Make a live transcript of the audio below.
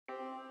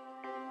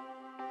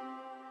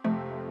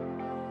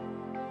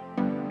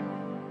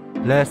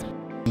Let's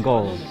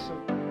go.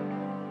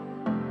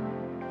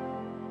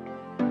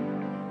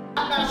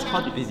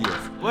 Cut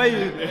videos. Why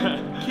you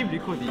keep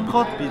recording?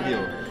 Cut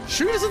video.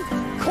 Shu isn't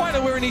quite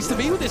where he needs to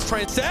be with this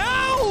trend.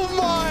 Oh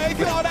my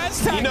god,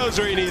 Aztec! He knows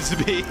where he needs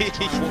to be.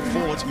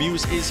 Forwards,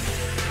 Muse is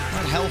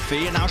not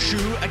healthy, and now Shu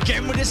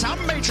again with his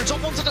hand matrix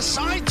up onto the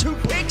side, 2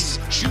 picks.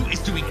 Shu is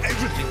doing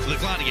everything for the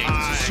Gladiators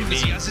as soon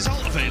as he has his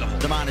ult available.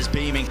 The man is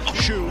beaming.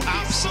 Shu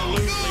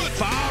absolutely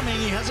farming.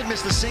 He hasn't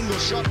missed a single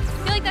shot. I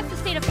feel like that's the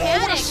state of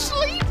panic. What a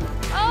sleep!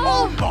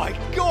 Oh, My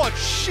god,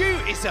 Shu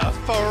is a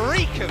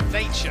freak of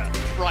nature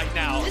right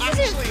now. this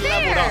Actually isn't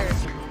fair.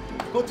 leveled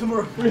up. Go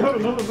tomorrow. We have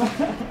another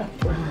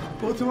match.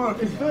 Go tomorrow.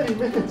 It's 30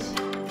 minutes.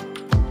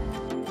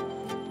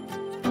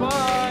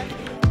 Bye.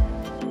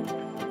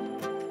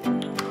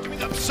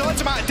 Doing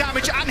absurd amount of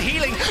damage and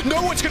healing.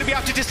 No one's going to be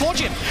able to dislodge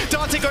him.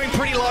 Dante going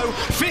pretty low.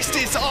 Fist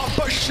is up,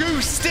 but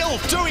Shu still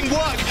doing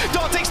work.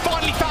 Dante's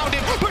finally found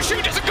him, but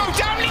Shu doesn't go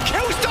down and he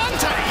kills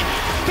Dante.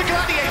 The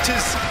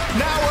Gladiators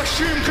now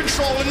assume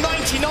control and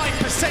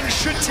 99%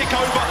 should tick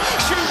over.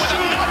 Shu with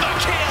another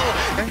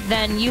kill.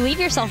 Then you leave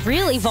yourself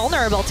really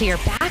vulnerable to your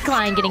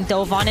backline getting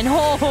dove on, and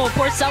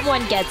poor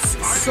someone gets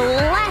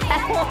slapped.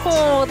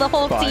 Oh, the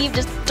whole team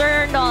just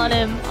turned on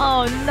him.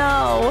 Oh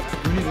no.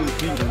 We need to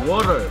drink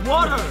water.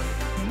 Water.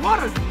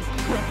 Water.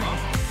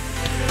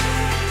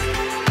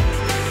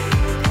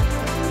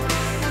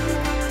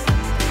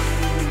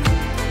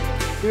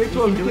 Great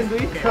one. We can do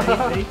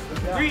it.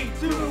 3,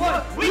 2,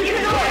 1. We can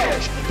do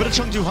it. But the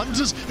Chengdu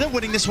Hunters, they're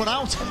winning this one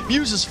out.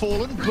 Muse has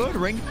fallen,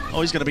 Birdering.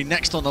 Oh, he's going to be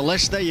next on the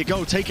list. There you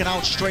go, taken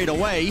out straight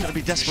away. Going to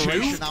be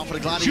desperation now for the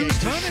Gladiators.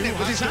 Shu's turning it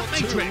with his hand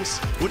matrix.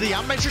 With the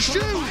hand matrix. Shu!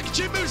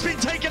 Jimbo's been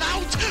taken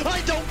out.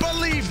 I don't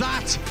believe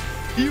that.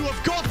 You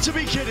have got to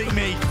be kidding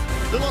me.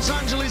 The Los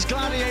Angeles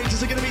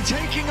Gladiators are going to be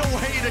taking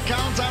away the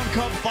Countdown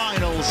Cup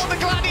Finals. The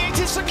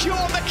Gladiators secure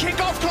the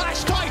kickoff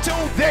Clash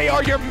title. They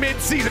are your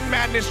mid-season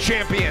madness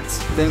champions.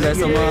 Thank you guys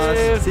so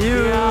much. See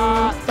you.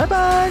 Bye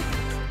bye.